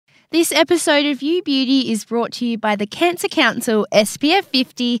This episode of You Beauty is brought to you by the Cancer Council SPF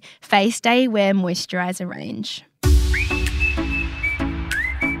 50 Face Day Wear Moisturiser range.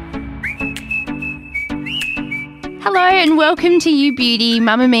 Hello and welcome to You Beauty,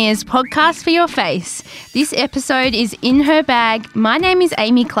 Mamamia's podcast for your face. This episode is In Her Bag. My name is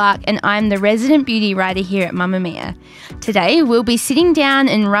Amy Clark and I'm the resident beauty writer here at Mamamia. Today we'll be sitting down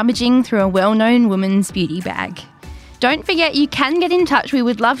and rummaging through a well-known woman's beauty bag. Don't forget you can get in touch. We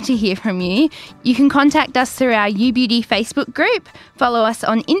would love to hear from you. You can contact us through our You Beauty Facebook group, follow us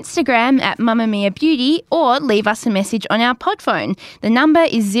on Instagram at Mamamia Beauty, or leave us a message on our pod phone. The number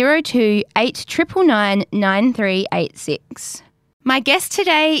is 02 8999 9386. My guest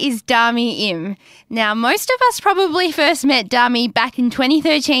today is Dami Im. Now, most of us probably first met Dami back in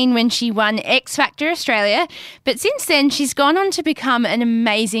 2013 when she won X Factor Australia, but since then she's gone on to become an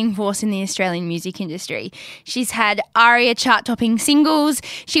amazing force in the Australian music industry. She's had ARIA chart-topping singles,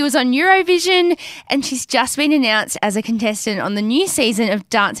 she was on Eurovision, and she's just been announced as a contestant on the new season of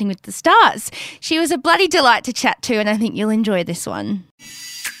Dancing with the Stars. She was a bloody delight to chat to, and I think you'll enjoy this one.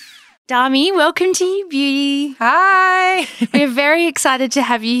 Dami, welcome to You Beauty. Hi. We're very excited to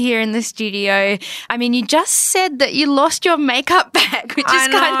have you here in the studio. I mean, you just said that you lost your makeup bag, which is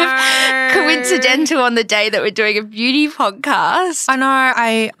kind of coincidental on the day that we're doing a beauty podcast. I know.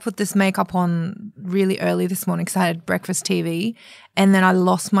 I put this makeup on really early this morning because I had breakfast TV. And then I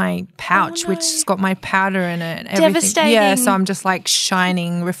lost my pouch, which has got my powder in it and everything. Devastating. Yeah, so I'm just like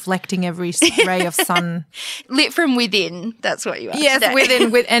shining, reflecting every ray of sun. Lit from within, that's what you are Yes, today.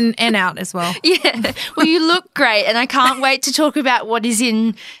 within and out as well. Yeah. Well, you look great and I can't wait to talk about what is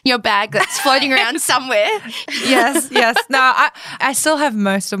in your bag that's floating around somewhere. Yes. No, I still have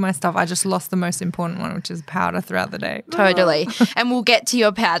most of my stuff. I just lost the most important one, which is powder throughout the day. Totally. And we'll get to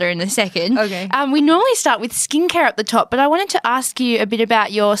your powder in a second. Okay. We normally start with skincare at the top, but I wanted to ask you a bit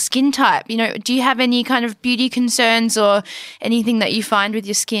about your skin type. You know, do you have any kind of beauty concerns or anything that you find with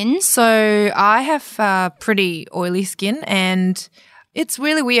your skin? So I have pretty oily skin, and it's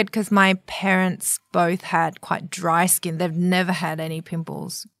really weird because my parents both had quite dry skin. They've never had any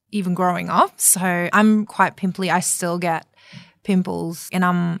pimples even growing up. So I'm quite pimply. I still get pimples, and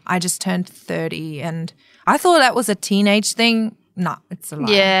I just turned 30 and I thought that was a teenage thing. No, it's a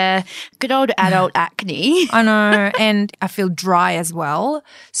lie. Yeah, good old adult acne. I know, and I feel dry as well.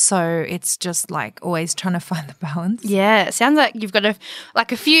 So it's just like always trying to find the balance. Yeah, it sounds like you've got a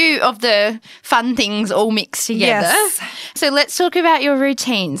few of the fun things all mixed together. Yes. So let's talk about your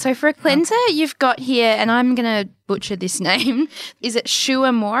routine. So for a cleanser, you've got here, and I'm going to butcher this name. Is it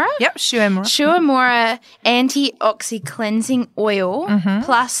Shuamora? Yep, Shuamora. Shuamora Anti-Oxy Cleansing Oil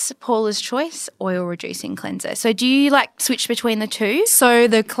plus Paula's Choice Oil Reducing Cleanser. So do you like switch between the two? So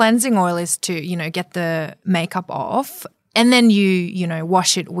the cleansing oil is to, get the makeup off, and then you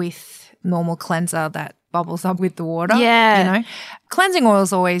wash it with normal cleanser that bubbles up with the water. Yeah. Cleansing oil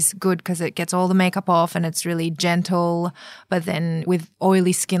is always good because it gets all the makeup off and it's really gentle. But then with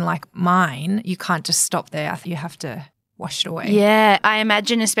oily skin like mine, you can't just stop there. You have to wash it away. Yeah, I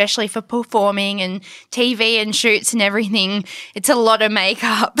imagine especially for performing and TV and shoots and everything, it's a lot of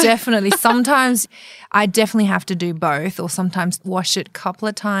makeup. Definitely. Sometimes I definitely have to do both, or sometimes wash it a couple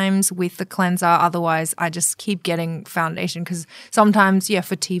of times with the cleanser. Otherwise, I just keep getting foundation because sometimes,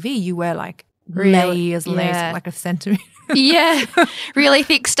 for TV, you wear like layers, like a centimetre. Yeah, really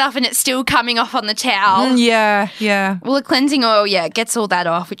thick stuff and it's still coming off on the towel. Yeah. Well, the cleansing oil, gets all that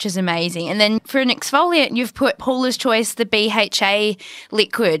off, which is amazing. And then for an exfoliant, you've put Paula's Choice, the BHA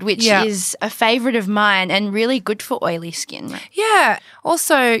liquid, which is a favourite of mine and really good for oily skin. Yeah.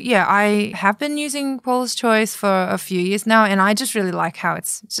 Also, I have been using Paula's Choice for a few years now, and I just really like how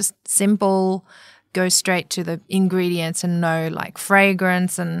it's just simple, go straight to the ingredients and no like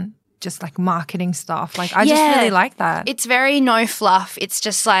fragrance and just like marketing stuff. Like I just really like that. It's very no fluff. It's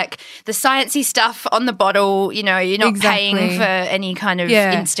just like the sciencey stuff on the bottle, you're not paying for any kind of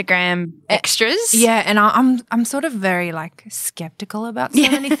Instagram extras. Yeah, and I'm sort of very like skeptical about so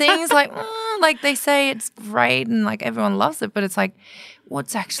many things. Like like they say it's great and like everyone loves it, but it's like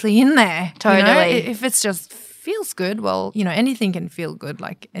what's actually in there? Totally. If it's just feels good, well, anything can feel good,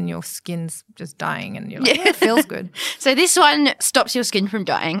 like, and your skin's just dying and you're like, it feels good. So this one stops your skin from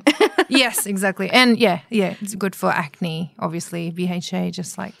dying. Yes, exactly. And it's good for acne, obviously. BHA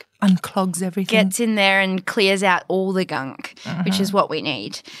just like unclogs everything. Gets in there and clears out all the gunk, which is what we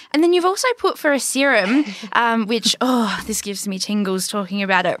need. And then you've also put for a serum, which, this gives me tingles talking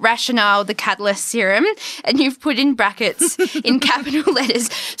about it, Rationale, the Catalyst Serum, and you've put in brackets in capital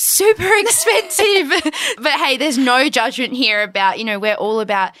letters, super expensive. But hey, hey, there's no judgment here about, we're all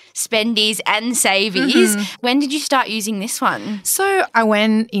about spendies and savies. When did you start using this one? So I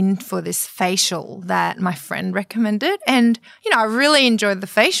went in for this facial that my friend recommended and, I really enjoyed the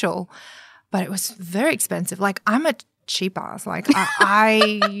facial, but it was very expensive. Like I'm a cheap ass. Like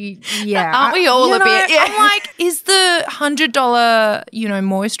Aren't we all a bit? Yeah. I'm like, is the $100,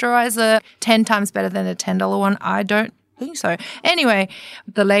 moisturizer 10 times better than a $10 one? I don't think so. Anyway,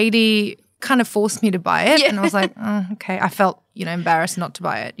 the lady kind of forced me to buy it and I was like, oh, okay. I felt, embarrassed not to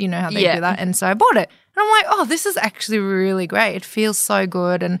buy it. You know how they do that. And so I bought it. And I'm like, oh, this is actually really great. It feels so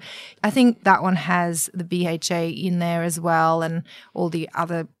good. And I think that one has the BHA in there as well and all the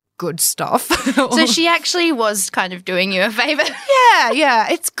other good stuff. So she actually was kind of doing you a favour.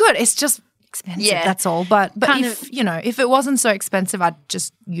 Yeah, it's good. It's just expensive, that's all. But if it wasn't so expensive, I'd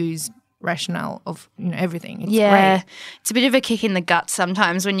just use rationale of everything. It's great. It's a bit of a kick in the gut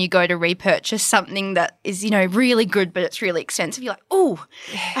sometimes when you go to repurchase something that is really good but it's really expensive. You're like, oh,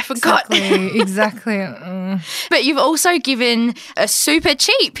 I forgot. Exactly. But you've also given a super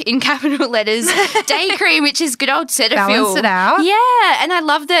cheap, in capital letters, day cream, which is good old Cetaphil. Balance it out. Yeah, and I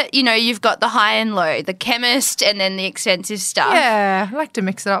love that you've got the high and low, the chemist and then the expensive stuff. Yeah, I like to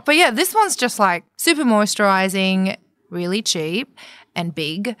mix it up. But yeah, this one's just like super moisturising, really cheap and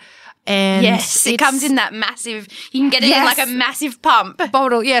big. And yes, it comes in that massive, you can get it in like a massive pump.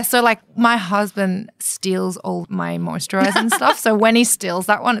 Bottle, yeah. So like my husband steals all my moisturiser and stuff. So when he steals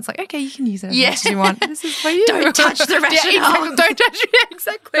that one, it's like, okay, you can use it as much as you want. This is for you. Don't touch the rationale. Exactly. Don't touch it.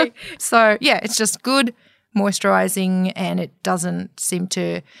 Exactly. So yeah, it's just good moisturising and it doesn't seem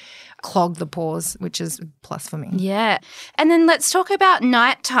to clog the pores, which is a plus for me. Yeah. And then let's talk about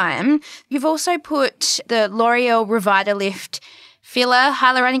nighttime. You've also put the L'Oreal Revitalift filler,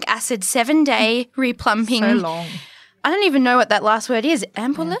 hyaluronic acid, 7-day replumping. So long. I don't even know what that last word is.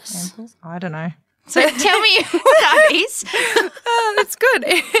 Ampoules? Ampoules? I don't know. So tell me what that is. That's good.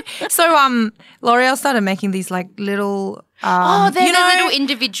 So L'Oreal started making these like little they're the little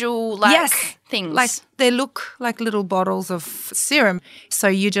individual things. Like they look like little bottles of serum. So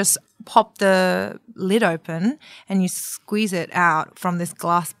you just pop the lid open and you squeeze it out from this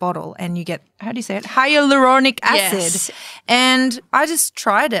glass bottle and you get, how do you say it? Hyaluronic acid. Yes. And I just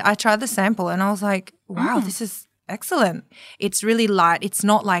tried it. I tried the sample and I was like, wow, this is excellent. It's really light. It's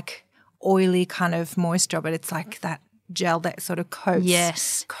not like oily kind of moisture, but it's like that gel that sort of coats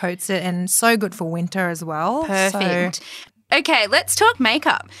it and so good for winter as well. Perfect. Okay, let's talk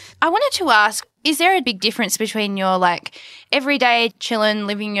makeup. I wanted to ask, is there a big difference between your like everyday chillin',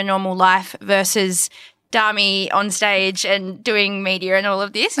 living your normal life versus Dami on stage and doing media and all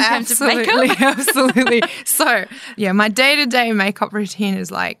of this in terms of makeup? Absolutely. So, yeah, my day-to-day makeup routine is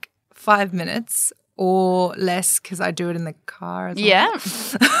like 5 minutes or less because I do it in the car as well. Yeah.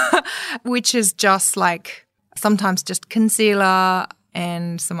 Which is just like sometimes just concealer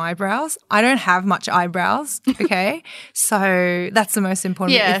and some eyebrows. I don't have much eyebrows, okay? So that's the most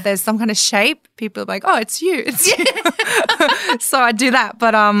important. Yeah. If there's some kind of shape, people are like, oh, it's you. It's you. So I do that.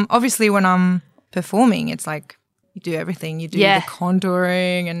 But obviously when I'm performing, it's like you do everything. You do the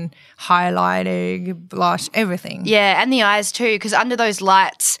contouring and highlighting, blush, everything. Yeah, and the eyes too, because under those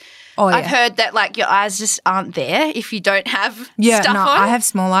lights, I've heard that like your eyes just aren't there if you don't have stuff on. I have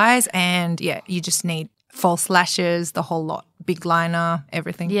small eyes and you just need false lashes, the whole lot, big liner,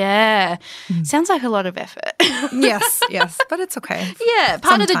 everything. Yeah. Sounds like a lot of effort. Yes, but it's okay. Yeah,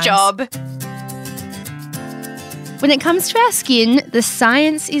 part of the job. When it comes to our skin, the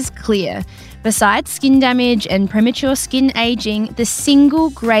science is clear. Besides skin damage and premature skin aging, the single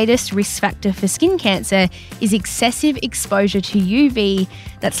greatest risk factor for skin cancer is excessive exposure to UV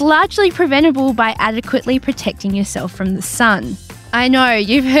that's largely preventable by adequately protecting yourself from the sun. I know,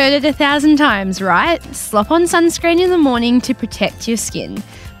 you've heard it 1,000 times, right? Slop on sunscreen in the morning to protect your skin.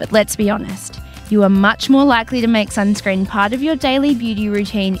 But let's be honest, you are much more likely to make sunscreen part of your daily beauty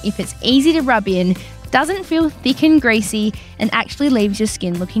routine if it's easy to rub in, doesn't feel thick and greasy, and actually leaves your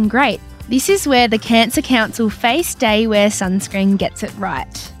skin looking great. This is where the Cancer Council Face Day Wear sunscreen gets it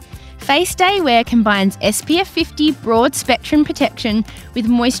right. Face Day Wear combines SPF 50 broad spectrum protection with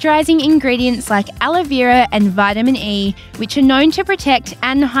moisturising ingredients like aloe vera and vitamin E, which are known to protect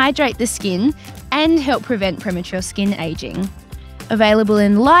and hydrate the skin and help prevent premature skin aging. Available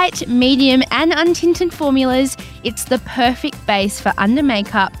in light, medium and untinted formulas, it's the perfect base for under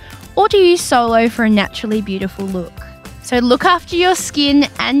makeup or to use solo for a naturally beautiful look. So look after your skin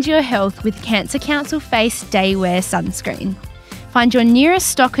and your health with Cancer Council Face Day Wear sunscreen. Find your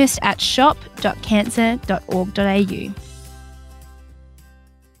nearest stockist at shop.cancer.org.au.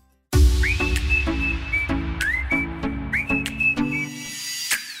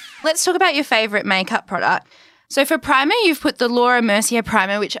 Let's talk about your favourite makeup product. So for primer, you've put the Laura Mercier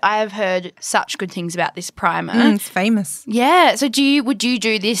primer, which I have heard such good things about this primer. It's famous. Yeah. So would you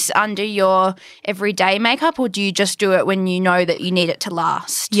do this under your everyday makeup, or do you just do it when you know that you need it to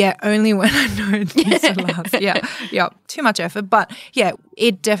last? Yeah, only when I know it needs to last. Yeah. Too much effort. But yeah,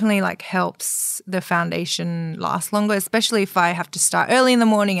 it definitely like helps the foundation last longer, especially if I have to start early in the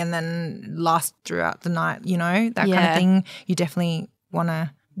morning and then last throughout the night, that kind of thing. You definitely want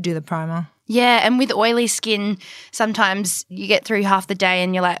to do the primer. Yeah, and with oily skin, sometimes you get through half the day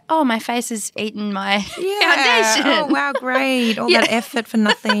and you're like, oh, my face has eaten my foundation. Oh, wow, great. All that effort for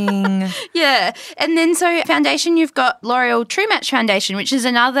nothing. Yeah. And then so foundation, you've got L'Oreal True Match Foundation, which is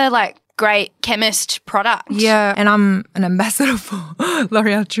another like great chemist product. Yeah, and I'm an ambassador for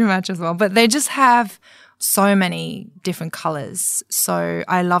L'Oreal True Match as well. But they just have so many different colours. So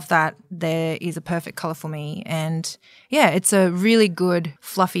I love that there is a perfect colour for me. And yeah, it's a really good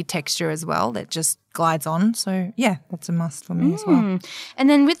fluffy texture as well that just glides on. So yeah, that's a must for me as well. And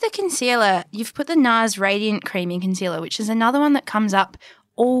then with the concealer, you've put the NARS Radiant Creamy Concealer, which is another one that comes up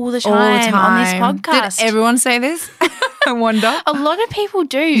all the time on this podcast. Did everyone say this? I wonder. A lot of people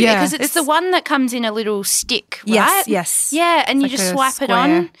do because it's the one that comes in a little stick, right? Yes. Yeah, and you just swipe it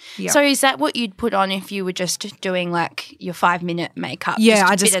on. Yep. So is that what you'd put on if you were just doing like your 5-minute makeup? Yeah,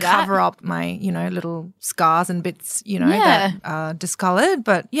 I just cover up my, little scars and bits, that are discoloured.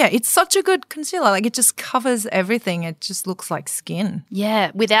 But yeah, it's such a good concealer. Like it just covers everything. It just looks like skin.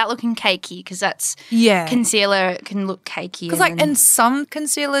 Yeah, without looking cakey because that's concealer can look cakey. Because and some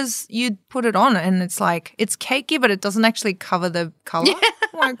concealers you'd put it on and it's like it's cakey but it doesn't actually cover the colour. Yeah.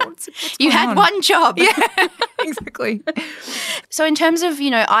 Like, what's you going had on? one job. Yeah, exactly. So in terms of,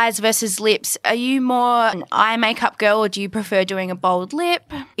 eyes versus lips, are you more an eye makeup girl or do you prefer doing a bold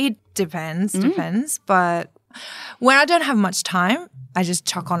lip? It depends. But when I don't have much time, I just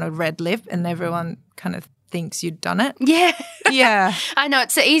chuck on a red lip and everyone kind of thinks you'd done it. Yeah. Yeah. I know.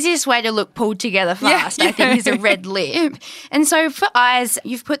 It's the easiest way to look pulled together fast, I think, is a red lip. And so for eyes,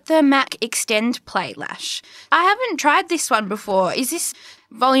 you've put the MAC Extend Play Lash. I haven't tried this one before. Is this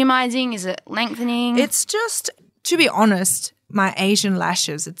volumizing? Is it lengthening? It's just, to be honest, my Asian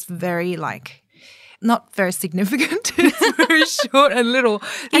lashes, it's very not very significant. It's very short and little.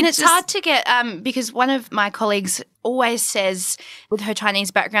 And it's hard to get because one of my colleagues always says with her Chinese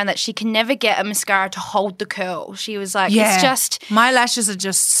background that she can never get a mascara to hold the curl. She was like, it's just... My lashes are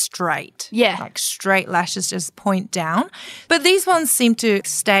just straight. Yeah. Like straight lashes just point down. But these ones seem to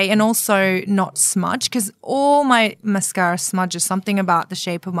stay and also not smudge because all my mascara smudges something about the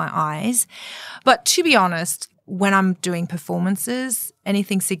shape of my eyes. But to be honest, when I'm doing performances,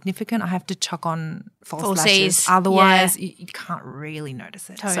 anything significant, I have to chuck on false lashes. Otherwise, you can't really notice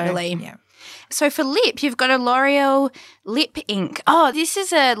it. Totally. So, yeah. So for lip, you've got a L'Oreal Lip Ink. Oh, this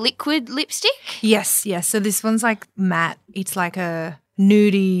is a liquid lipstick? Yes. So this one's like matte. It's like a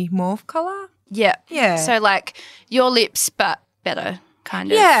nudie mauve colour. Yeah. Yeah. So like your lips, but better,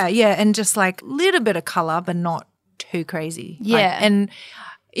 kind of. Yeah. And just like a little bit of colour, but not too crazy. Yeah. And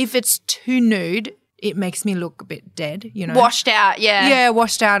if it's too nude, it makes me look a bit dead, Washed out, yeah. Yeah,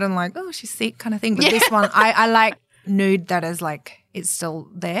 washed out and like, oh, she's sick kind of thing. But this one, I like nude that is like it's still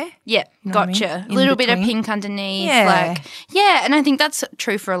there. Yeah, gotcha. A little bit of pink underneath. Yeah. And I think that's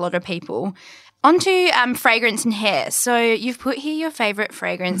true for a lot of people. Onto fragrance and hair. So you've put here your favourite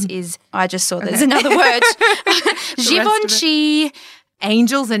fragrance is, I just saw there's another word, Givenchy.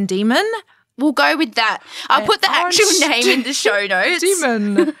 Angels and Demon. We'll go with that. I'll put the actual name in the show notes.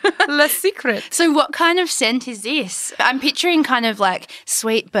 Demon. Le Secret. So what kind of scent is this? I'm picturing kind of like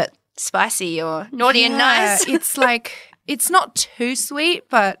sweet but spicy or naughty and nice. It's like, it's not too sweet,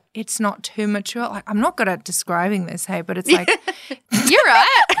 but it's not too mature. Like, I'm not good at describing this, hey, but it's like. You're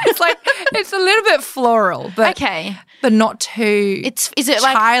right. It's like, it's a little bit floral, but. Okay. But not too is it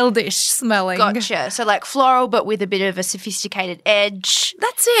like childish smelling. Gotcha. So like floral but with a bit of a sophisticated edge.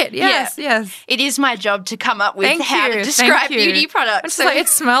 That's it. Yes. It is my job to come up with how to describe beauty products. So it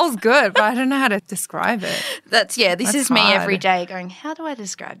smells good, but I don't know how to describe it. This is me every day going, how do I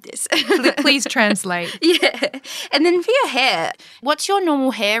describe this? Please translate. Yeah. And then for your hair, what's your normal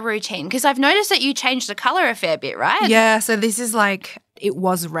hair routine? Because I've noticed that you change the colour a fair bit, right? Yeah. So this is like, it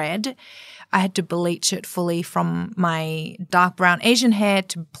was red. I had to bleach it fully from my dark brown Asian hair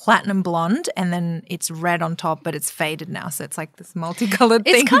to platinum blonde, and then it's red on top, but it's faded now. So it's like this multicolored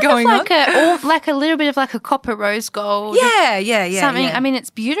thing going on. It's kind of like a little bit of like a copper rose gold. Yeah. Something. Yeah. I mean, it's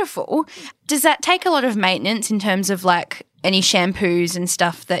beautiful. Does that take a lot of maintenance in terms of like any shampoos and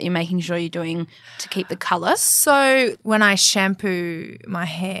stuff that you're making sure you're doing to keep the colour? So when I shampoo my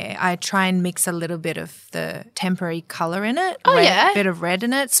hair, I try and mix a little bit of the temporary colour in it. Oh, yeah? A bit of red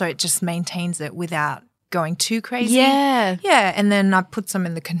in it, so it just maintains it without going too crazy. Yeah. Yeah, and then I put some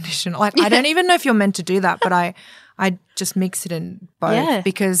in the conditioner. Like I don't even know if you're meant to do that, but I just mix it in both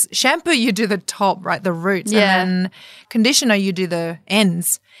because shampoo you do the top, right, the roots, and then conditioner you do the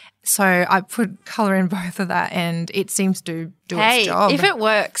ends. So I put colour in both of that and it seems to do its job. If it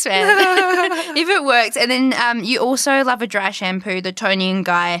works, man. If it works. And then you also love a dry shampoo, the Toni &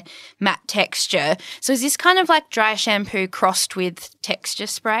 Guy matte texture. So is this kind of like dry shampoo crossed with texture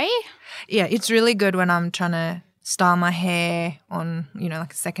spray? Yeah, it's really good when I'm trying to style my hair on,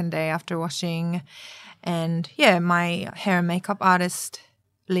 like a second day after washing. And, my hair and makeup artist,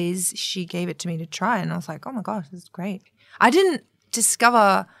 Liz, she gave it to me to try and I was like, oh, my gosh, this is great. I didn't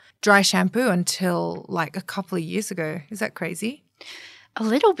discover dry shampoo until like a couple of years ago. Is that crazy? A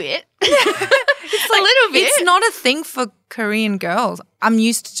little bit. It's a little bit. It's not a thing for Korean girls. I'm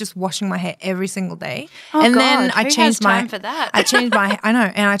used to just washing my hair every single day. Oh, and God, then I who changed has time for that? I changed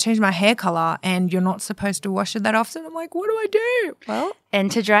my hair color and you're not supposed to wash it that often. I'm like, what do I do? Well,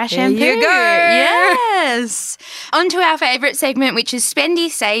 enter dry shampoo. There you go. Yes. On to our favourite segment, which is Spendy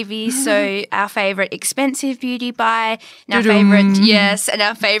Savey. So our favourite expensive beauty buy and our favourite, and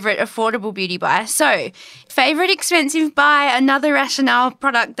our favourite affordable beauty buy. So favourite expensive buy, another Rationale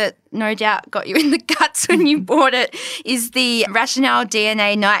product that no doubt got you in the guts when you bought it, is the Rationale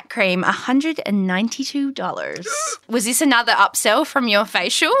DNA Night Cream, $192. Was this another upsell from your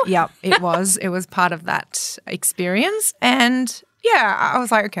facial? Yep, it was. It was part of that experience. And I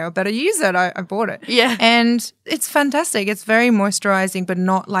was like, okay, I better use it. I bought it. Yeah. And it's fantastic. It's very moisturizing, but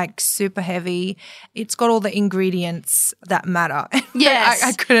not like super heavy. It's got all the ingredients that matter. Yes.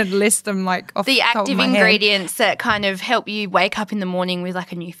 I couldn't list them like off the top active of my ingredients that kind of help you wake up in the morning with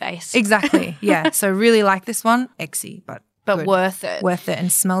like a new face. Exactly. Yeah. So really like this one. Exy, but good. Worth it. Worth it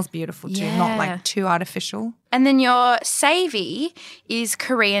and smells beautiful too. Not like too artificial. And then your savey is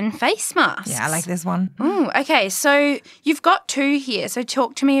Korean face masks. Yeah, I like this one. Ooh, okay. So you've got two here. So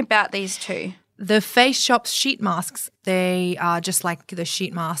talk to me about these two. The Face Shop's sheet masks, they are just like the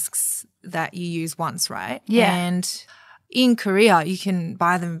sheet masks that you use once, right? Yeah. And in Korea, you can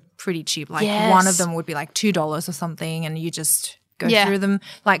buy them pretty cheap. Like one of them would be like $2 or something and you just go through them.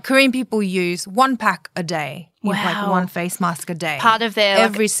 Like Korean people use 1 pack a day. Wow. Like one face mask a day. Part of their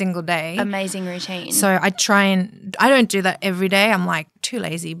every single day. Amazing routine. So I don't do that every day. I'm like too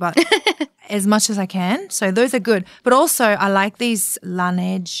lazy, but as much as I can. So those are good. But also I like these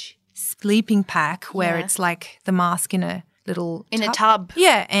Laneige sleeping pack where it's like the mask in a little a tub.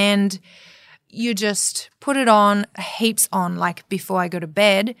 Yeah, and you just put it on, heaps on, like before I go to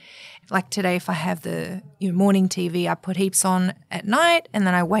bed. Like today, if I have the morning TV, I put heaps on at night and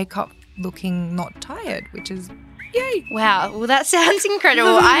then I wake up looking not tired, which is yay. Wow. Well, that sounds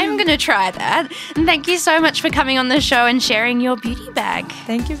incredible. I'm going to try that. And thank you so much for coming on the show and sharing your beauty bag.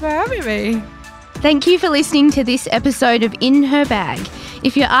 Thank you for having me. Thank you for listening to this episode of In Her Bag.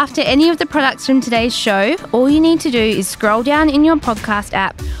 If you're after any of the products from today's show, all you need to do is scroll down in your podcast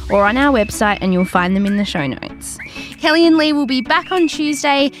app or on our website and you'll find them in the show notes. Kelly and Lee will be back on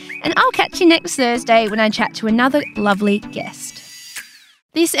Tuesday and I'll catch you next Thursday when I chat to another lovely guest.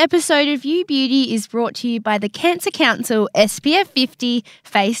 This episode of You Beauty is brought to you by the Cancer Council SPF 50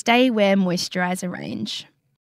 Face Day Wear Moisturiser range.